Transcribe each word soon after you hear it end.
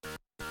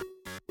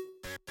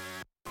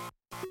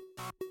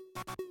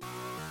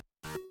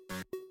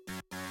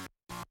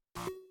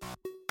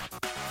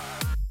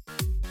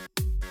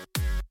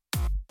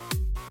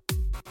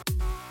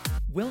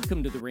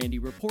Welcome to The Randy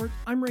Report.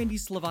 I'm Randy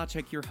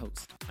Slavacek, your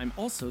host. I'm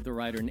also the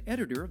writer and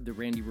editor of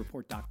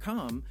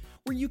therandyreport.com,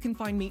 where you can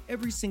find me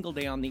every single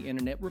day on the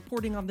internet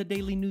reporting on the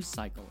daily news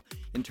cycle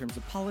in terms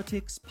of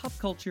politics, pop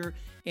culture,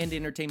 and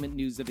entertainment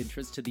news of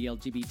interest to the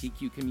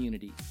LGBTQ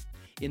community.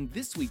 In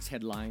this week's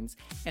headlines,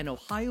 an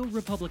Ohio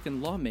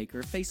Republican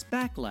lawmaker faced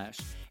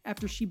backlash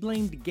after she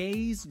blamed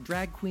gays,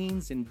 drag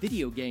queens, and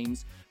video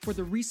games for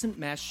the recent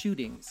mass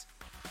shootings.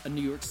 A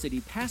New York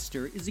City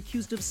pastor is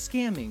accused of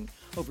scamming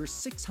over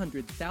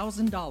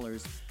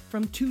 $600,000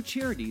 from two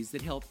charities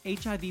that help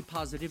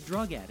HIV-positive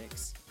drug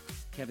addicts.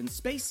 Kevin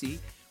Spacey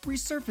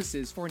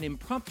resurfaces for an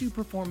impromptu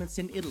performance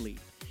in Italy,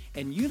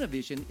 and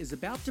Univision is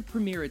about to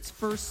premiere its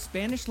first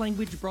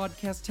Spanish-language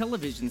broadcast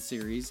television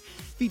series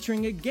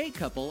featuring a gay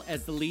couple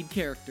as the lead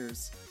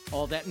characters.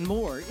 All that and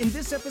more in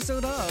this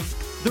episode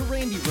of The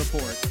Randy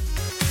Report.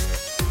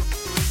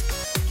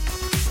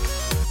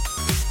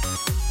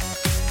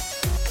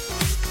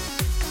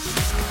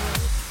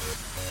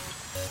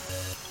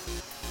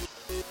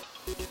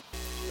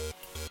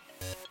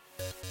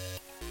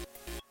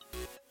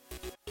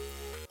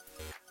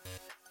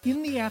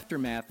 In the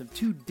aftermath of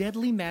two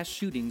deadly mass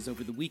shootings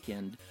over the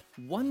weekend,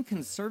 one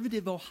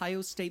conservative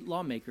Ohio state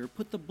lawmaker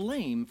put the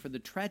blame for the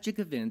tragic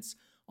events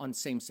on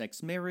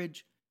same-sex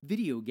marriage,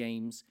 video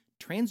games,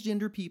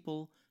 transgender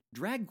people,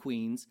 drag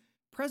queens,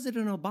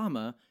 President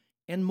Obama,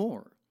 and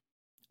more.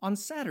 On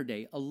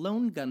Saturday, a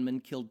lone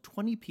gunman killed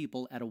 20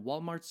 people at a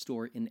Walmart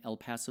store in El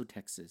Paso,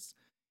 Texas,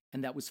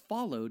 and that was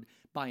followed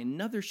by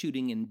another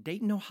shooting in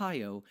Dayton,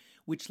 Ohio,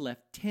 which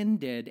left 10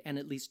 dead and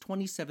at least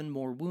 27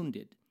 more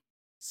wounded.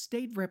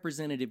 State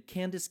Representative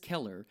Candace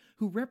Keller,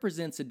 who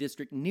represents a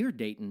district near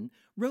Dayton,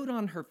 wrote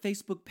on her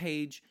Facebook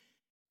page,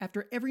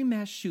 "After every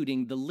mass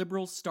shooting, the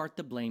liberals start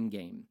the blame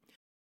game.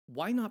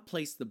 Why not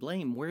place the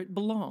blame where it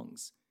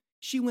belongs?"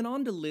 She went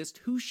on to list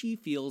who she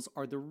feels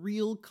are the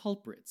real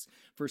culprits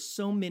for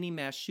so many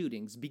mass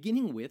shootings,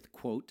 beginning with,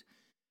 quote,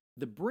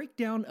 "the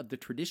breakdown of the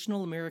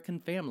traditional American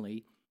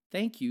family.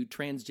 Thank you,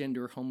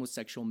 transgender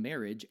homosexual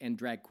marriage and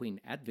drag queen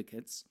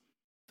advocates."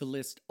 The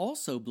list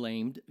also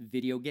blamed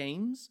video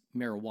games,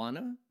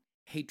 marijuana,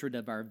 hatred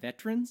of our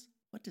veterans.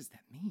 What does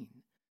that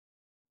mean?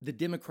 The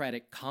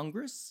Democratic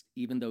Congress,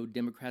 even though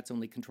Democrats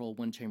only control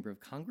one chamber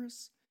of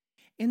Congress,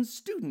 and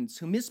students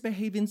who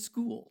misbehave in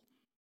school.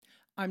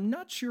 I'm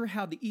not sure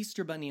how the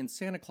Easter Bunny and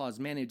Santa Claus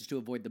managed to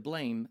avoid the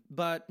blame,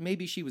 but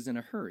maybe she was in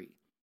a hurry.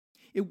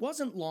 It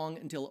wasn't long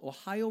until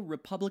Ohio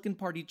Republican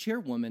Party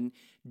chairwoman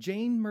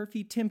Jane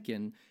Murphy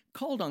Timken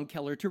called on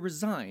Keller to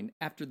resign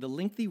after the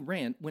lengthy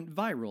rant went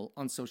viral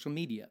on social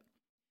media.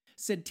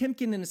 Said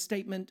Timken in a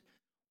statement,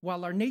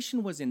 "While our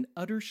nation was in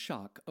utter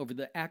shock over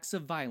the acts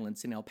of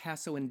violence in El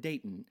Paso and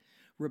Dayton,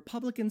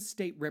 Republican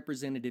State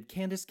Representative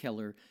Candace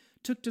Keller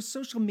took to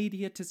social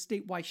media to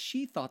state why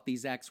she thought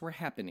these acts were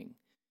happening."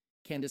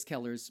 Candace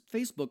Keller's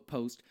Facebook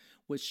post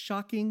was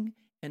shocking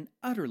and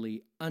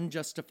utterly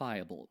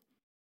unjustifiable.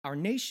 "Our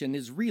nation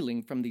is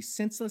reeling from these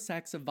senseless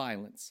acts of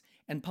violence,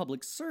 and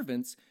public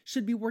servants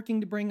should be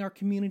working to bring our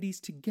communities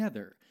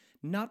together,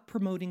 not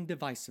promoting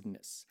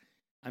divisiveness.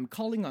 I'm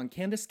calling on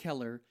Candace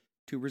Keller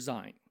to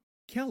resign."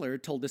 Keller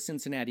told the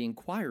Cincinnati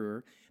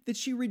Enquirer that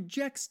she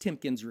rejects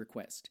Timken's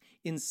request,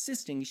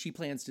 insisting she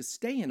plans to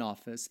stay in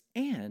office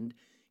and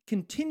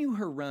continue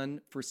her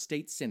run for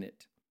state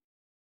senate.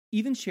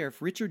 Even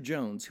Sheriff Richard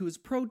Jones, who is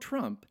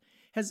pro-Trump,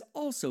 has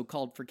also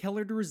called for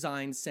Keller to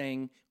resign,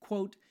 saying,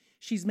 quote,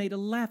 "She's made a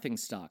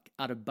laughingstock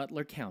out of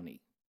Butler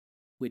County,"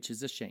 which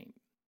is a shame.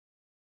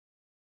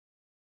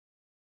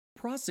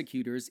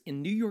 Prosecutors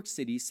in New York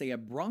City say a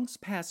Bronx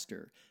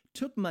pastor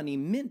took money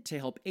meant to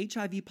help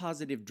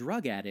HIV-positive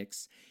drug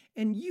addicts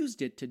and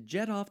used it to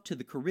jet off to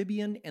the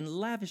Caribbean and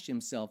lavish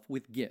himself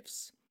with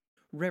gifts.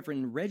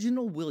 Reverend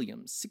Reginald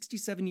Williams,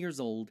 67 years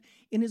old,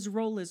 in his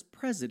role as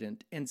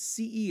president and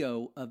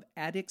CEO of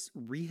Addicts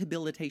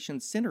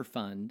Rehabilitation Center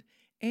Fund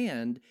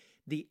and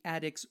the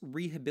Addicts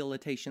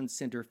Rehabilitation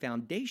Center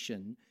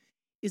Foundation,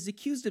 is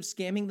accused of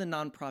scamming the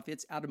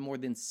nonprofits out of more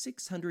than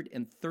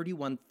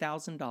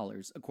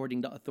 $631,000,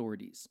 according to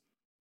authorities.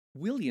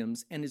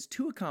 Williams and his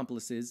two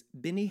accomplices,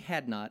 Benny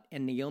Hadnot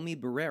and Naomi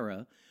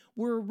Barrera,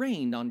 were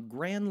arraigned on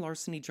grand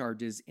larceny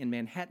charges in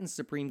Manhattan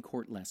Supreme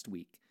Court last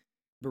week.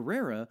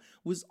 Barrera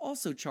was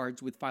also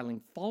charged with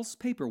filing false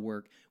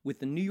paperwork with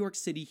the New York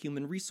City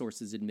Human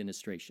Resources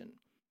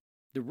Administration.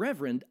 The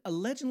Reverend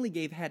allegedly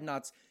gave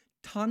Hadnot's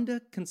Tonda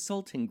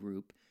Consulting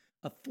Group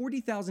a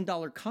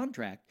 $40,000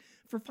 contract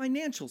for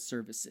financial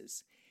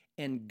services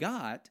and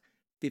got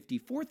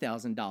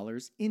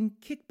 $54,000 in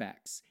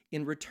kickbacks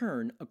in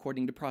return,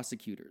 according to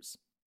prosecutors.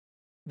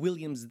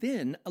 Williams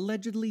then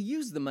allegedly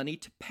used the money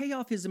to pay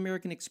off his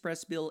American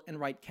Express bill and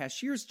write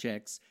cashier's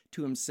checks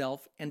to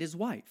himself and his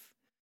wife.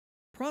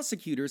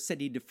 Prosecutors said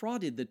he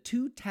defrauded the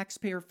two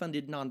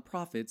taxpayer-funded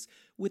nonprofits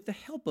with the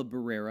help of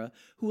Barrera,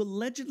 who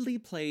allegedly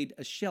played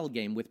a shell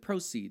game with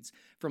proceeds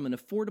from an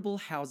affordable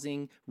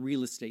housing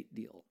real estate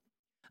deal.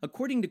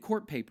 According to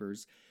court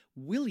papers,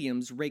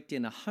 Williams raked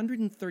in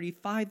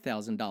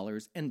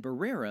 $135,000 and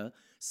Barrera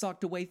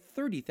socked away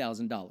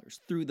 $30,000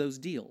 through those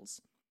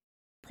deals.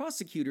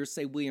 Prosecutors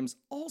say Williams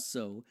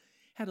also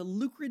had a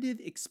lucrative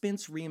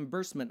expense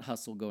reimbursement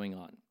hustle going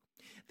on.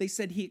 They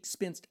said he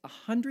expensed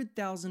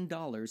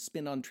 $100,000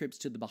 spent on trips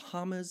to the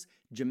Bahamas,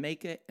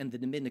 Jamaica, and the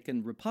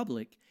Dominican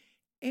Republic,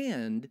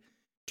 and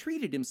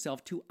treated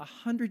himself to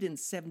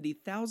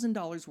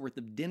 $170,000 worth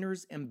of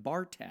dinners and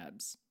bar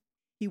tabs.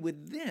 He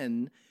would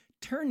then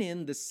turn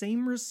in the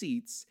same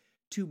receipts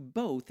to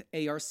both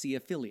ARC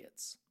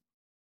affiliates.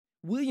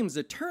 Williams'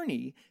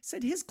 attorney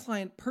said his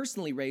client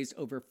personally raised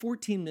over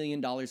 $14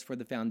 million for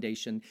the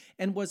foundation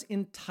and was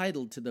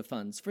entitled to the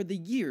funds for the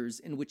years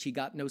in which he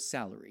got no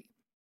salary.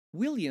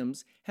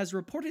 Williams has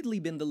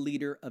reportedly been the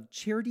leader of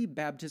Charity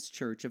Baptist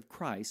Church of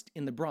Christ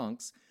in the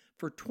Bronx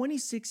for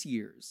 26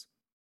 years,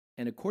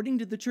 and according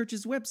to the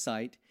church's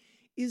website,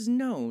 is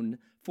known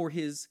for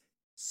his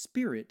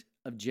spirit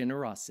of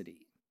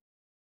generosity.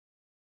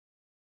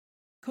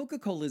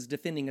 Coca-Cola is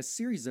defending a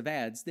series of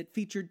ads that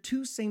featured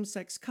two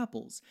same-sex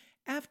couples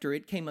after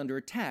it came under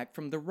attack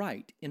from the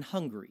right in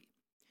Hungary.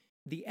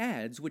 The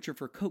ads, which are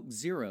for Coke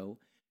Zero,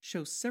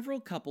 show several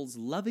couples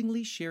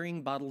lovingly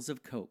sharing bottles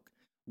of Coke.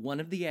 One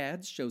of the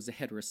ads shows a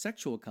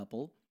heterosexual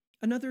couple,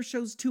 another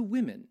shows two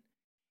women,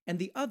 and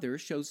the other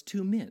shows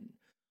two men.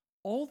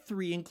 All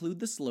three include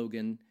the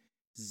slogan,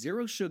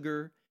 "Zero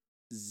sugar,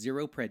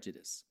 zero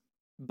prejudice."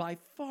 By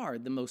far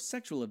the most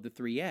sexual of the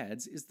three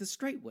ads is the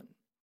straight one.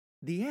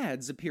 The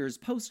ads appear as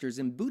posters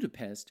in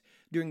Budapest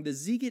during the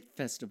Ziget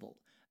Festival,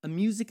 a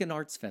music and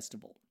arts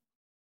festival.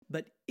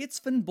 But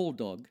István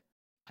Boldog,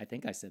 I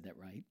think I said that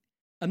right,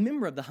 a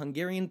member of the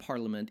Hungarian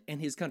parliament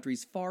and his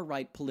country's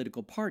far-right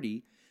political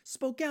party,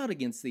 spoke out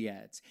against the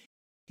ads.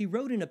 He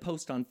wrote in a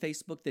post on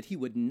Facebook that he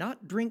would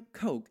not drink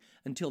Coke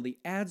until the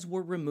ads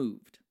were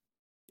removed.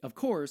 Of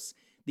course,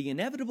 the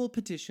inevitable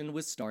petition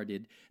was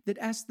started that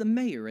asked the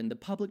mayor and the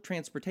public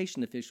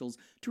transportation officials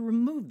to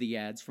remove the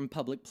ads from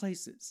public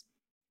places.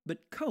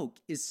 But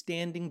Coke is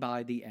standing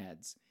by the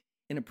ads.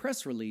 In a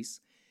press release,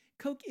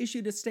 Coke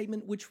issued a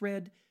statement which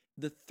read,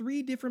 "The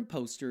three different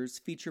posters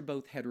feature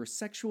both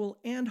heterosexual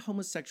and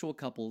homosexual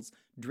couples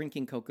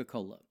drinking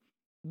Coca-Cola.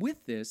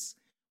 With this,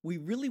 we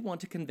really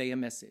want to convey a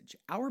message,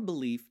 our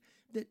belief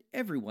that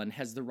everyone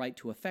has the right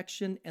to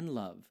affection and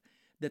love,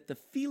 that the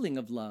feeling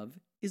of love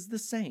is the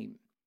same.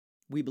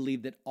 We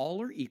believe that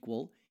all are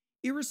equal,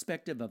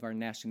 irrespective of our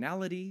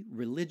nationality,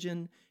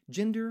 religion,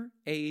 gender,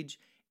 age,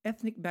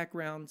 ethnic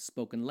background,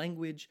 spoken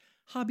language,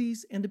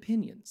 hobbies, and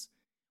opinions.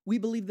 We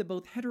believe that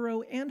both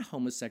hetero and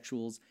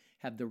homosexuals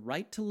have the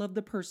right to love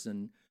the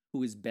person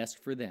who is best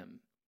for them."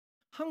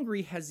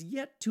 Hungary has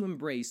yet to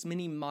embrace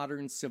many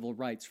modern civil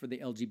rights for the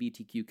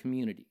LGBTQ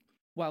community.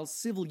 While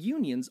civil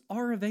unions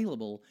are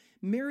available,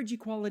 marriage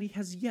equality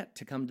has yet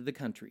to come to the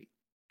country.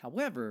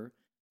 However,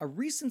 a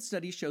recent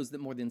study shows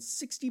that more than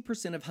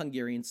 60% of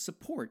Hungarians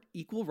support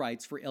equal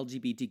rights for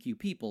LGBTQ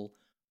people,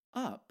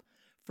 up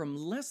from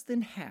less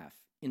than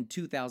half in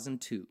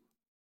 2002.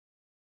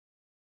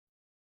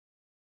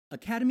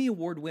 Academy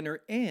Award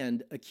winner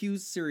and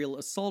accused serial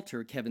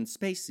assaulter Kevin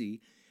Spacey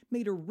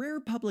made a rare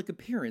public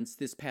appearance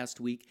this past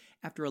week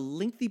after a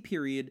lengthy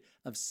period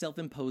of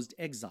self-imposed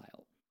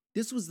exile.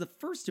 This was the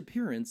first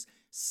appearance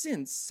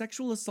since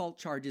sexual assault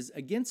charges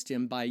against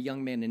him by a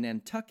young man in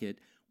Nantucket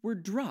were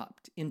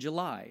dropped in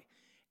July,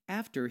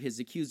 after his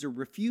accuser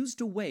refused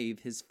to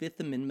waive his Fifth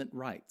Amendment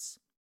rights.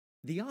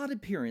 The odd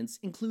appearance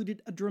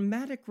included a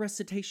dramatic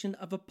recitation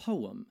of a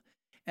poem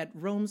at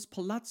Rome's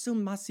Palazzo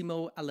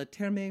Massimo alla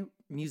Terme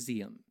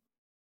Museum.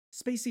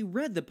 Spacey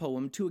read the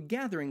poem to a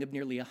gathering of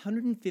nearly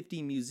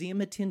 150 museum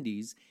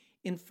attendees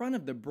in front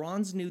of the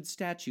bronze nude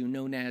statue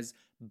known as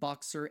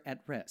Boxer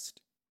at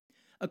Rest.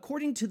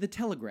 According to The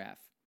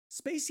Telegraph,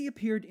 Spacey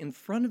appeared in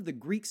front of the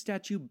Greek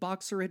statue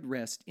Boxer at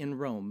Rest in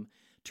Rome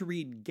to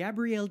read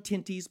Gabriele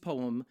Tinti's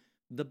poem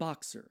The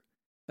Boxer,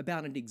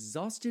 about an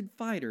exhausted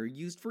fighter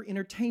used for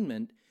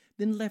entertainment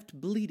then left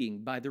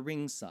bleeding by the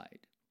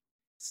ringside.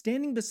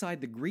 Standing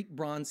beside the Greek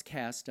bronze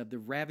cast of the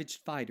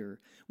ravaged fighter,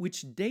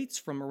 which dates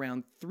from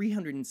around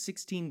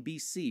 316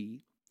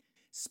 BC,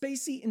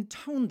 Spacey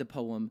intoned the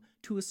poem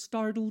to a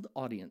startled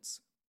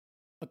audience.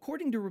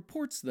 According to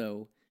reports,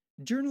 though,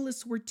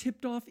 journalists were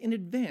tipped off in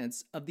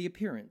advance of the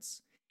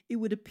appearance. It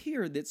would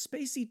appear that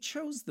Spacey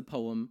chose the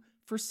poem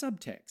for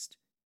subtext.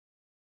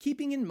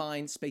 Keeping in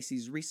mind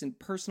Spacey's recent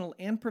personal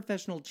and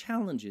professional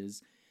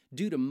challenges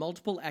due to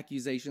multiple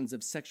accusations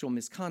of sexual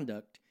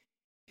misconduct,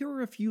 here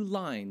are a few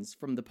lines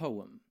from the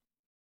poem.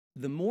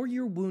 "The more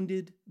you're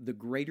wounded, the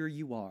greater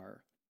you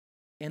are,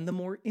 and the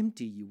more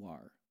empty you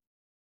are.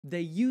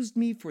 They used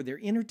me for their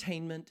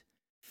entertainment,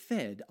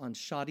 fed on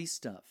shoddy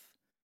stuff.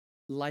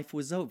 Life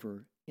was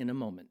over in a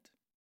moment."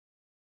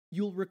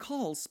 You'll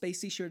recall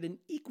Spacey shared an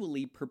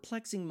equally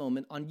perplexing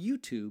moment on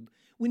YouTube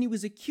when he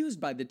was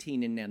accused by the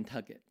teen in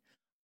Nantucket.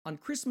 On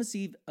Christmas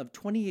Eve of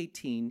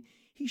 2018,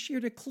 he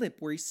shared a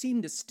clip where he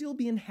seemed to still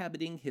be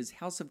inhabiting his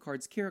House of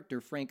Cards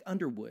character Frank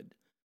Underwood.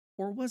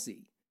 Or was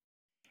he?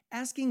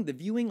 Asking the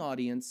viewing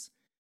audience,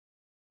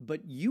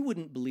 But you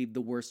wouldn't believe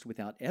the worst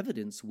without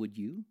evidence, would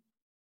you?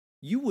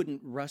 You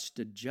wouldn't rush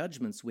to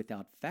judgments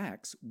without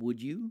facts,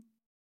 would you?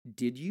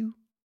 Did you?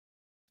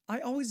 I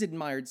always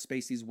admired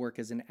Spacey's work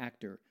as an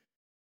actor,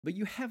 but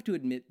you have to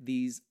admit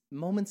these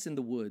moments in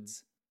the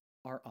woods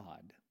are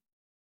odd.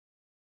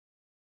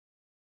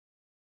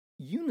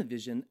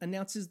 Univision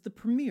announces the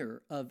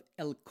premiere of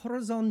El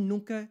Corazón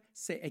Nunca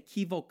Se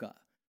Equivoca,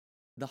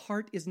 The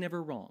Heart is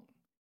Never Wrong,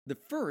 the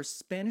first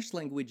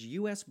Spanish-language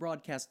U.S.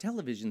 broadcast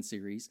television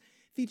series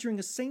featuring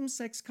a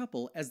same-sex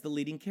couple as the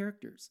leading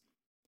characters.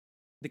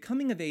 The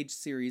coming-of-age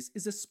series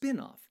is a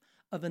spin-off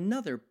of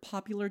another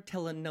popular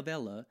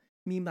telenovela,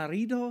 Mi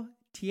marido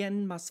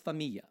tiene más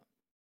familia,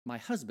 My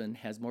Husband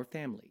Has More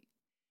Family,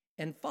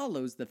 and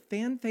follows the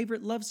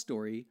fan-favorite love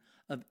story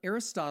of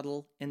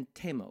Aristotle and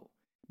Temo,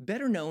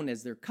 better known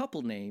as their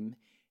couple name,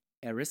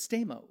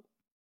 Aristemo.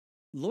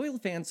 Loyal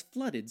fans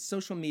flooded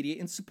social media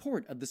in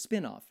support of the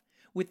spin-off,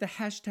 with the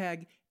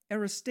hashtag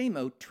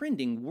Aristemo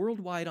trending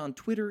worldwide on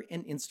Twitter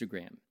and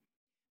Instagram.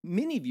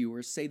 Many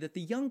viewers say that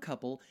the young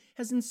couple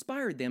has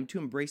inspired them to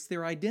embrace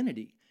their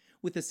identity,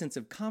 with a sense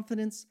of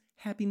confidence,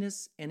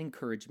 happiness, and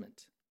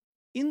encouragement.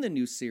 In the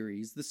new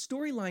series, the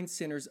storyline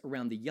centers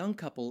around the young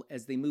couple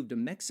as they move to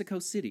Mexico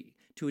City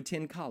to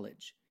attend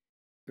college.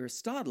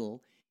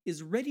 Aristotle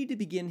is ready to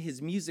begin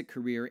his music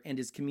career and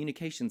his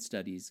communication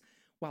studies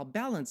while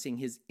balancing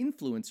his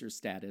influencer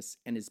status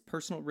and his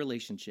personal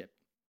relationship.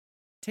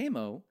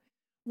 Temo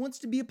wants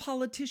to be a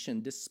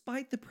politician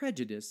despite the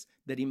prejudice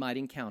that he might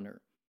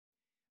encounter.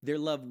 Their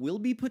love will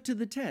be put to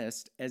the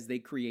test as they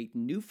create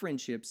new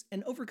friendships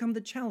and overcome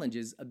the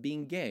challenges of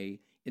being gay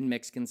in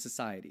Mexican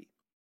society.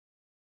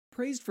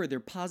 Praised for their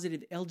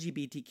positive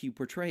LGBTQ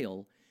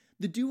portrayal,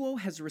 the duo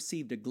has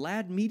received a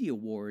GLAAD Media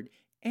Award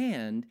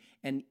and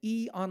an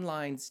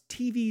E!Online's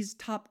TV's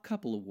Top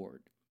Couple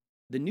Award.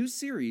 The new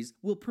series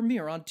will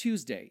premiere on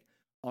Tuesday,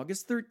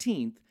 August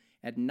 13th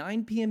at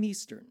 9 p.m.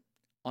 Eastern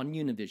on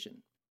Univision.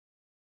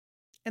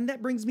 And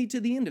that brings me to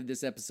the end of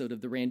this episode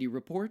of The Randy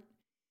Report.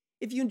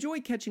 If you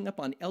enjoy catching up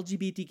on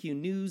LGBTQ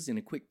news in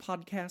a quick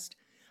podcast,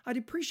 I'd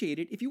appreciate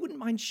it if you wouldn't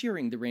mind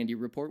sharing The Randy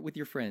Report with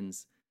your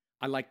friends.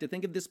 I like to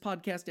think of this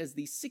podcast as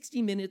the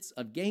 60 minutes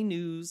of gay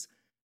news,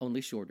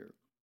 only shorter.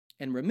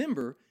 And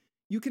remember,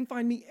 you can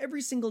find me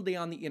every single day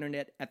on the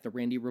internet at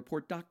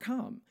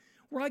therandyreport.com,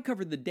 where I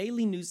cover the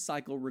daily news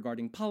cycle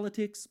regarding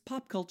politics,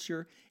 pop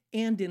culture,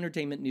 and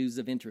entertainment news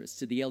of interest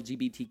to the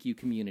LGBTQ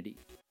community.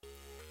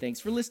 Thanks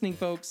for listening,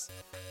 folks.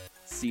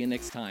 See you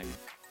next time.